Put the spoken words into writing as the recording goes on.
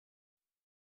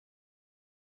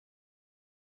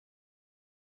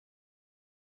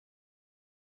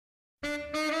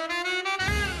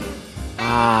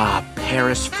Ah,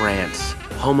 Paris, France.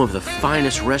 Home of the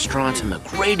finest restaurants and the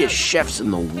greatest chefs in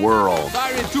the world.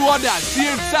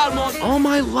 All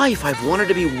my life, I've wanted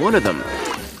to be one of them.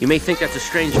 You may think that's a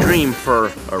strange dream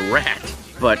for a rat,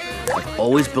 but I've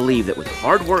always believed that with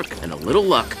hard work and a little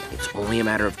luck, it's only a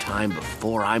matter of time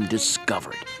before I'm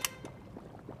discovered.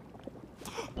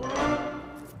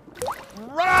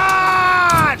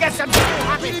 Run! Get some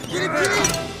get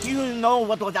it. Do you know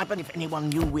what would happen if anyone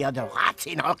knew we had a rat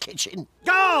in our kitchen?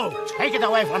 Go! Take it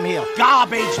away from here,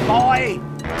 garbage boy!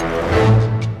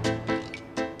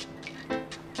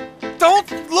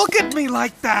 Don't look at me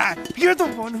like that! You're the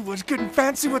one who was getting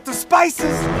fancy with the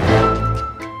spices!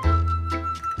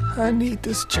 I need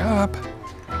this job.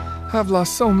 I've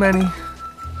lost so many.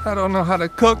 I don't know how to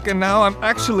cook, and now I'm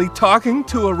actually talking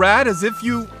to a rat as if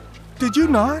you... Did you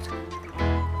not?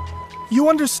 You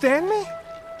understand me?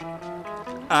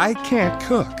 I can't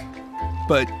cook,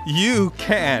 but you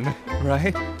can,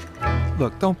 right?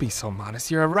 Look, don't be so modest.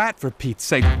 You're a rat, for Pete's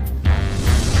sake.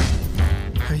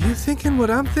 Are you thinking what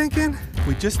I'm thinking?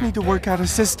 We just need to work out a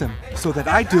system so that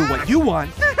I do what you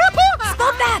want.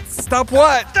 Stop that! Stop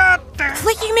what?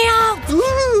 Flicking me out!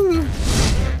 Ooh.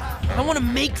 I want to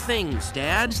make things,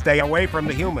 Dad. Stay away from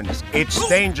the humans. It's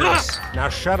dangerous. Now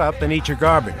shut up and eat your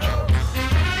garbage.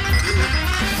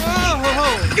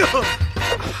 Whoa.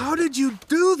 How did you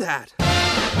do that?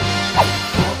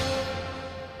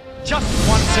 Just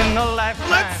once in a lifetime.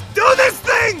 Let's do this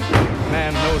thing!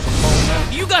 Man knows a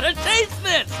moment. You gotta taste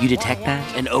this! You detect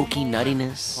that? An oaky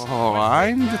nuttiness? Oh,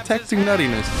 I'm detecting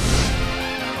nuttiness.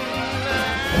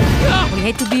 We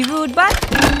hate to be rude, but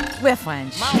we're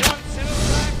French.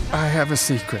 I have a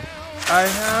secret. I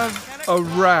have a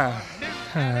rat.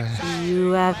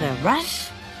 You have a rush?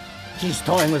 He's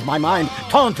toying with my mind,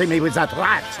 taunting me with that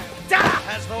rat.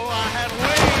 As though I had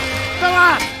wings. The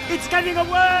rat! It's getting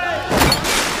away!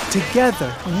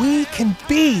 Together, we can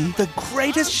be the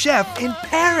greatest chef in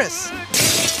Paris.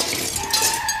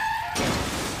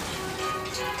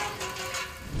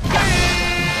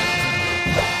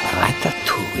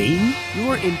 Ratatouille?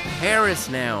 You're in Paris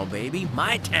now, baby.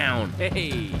 My town.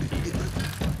 Hey.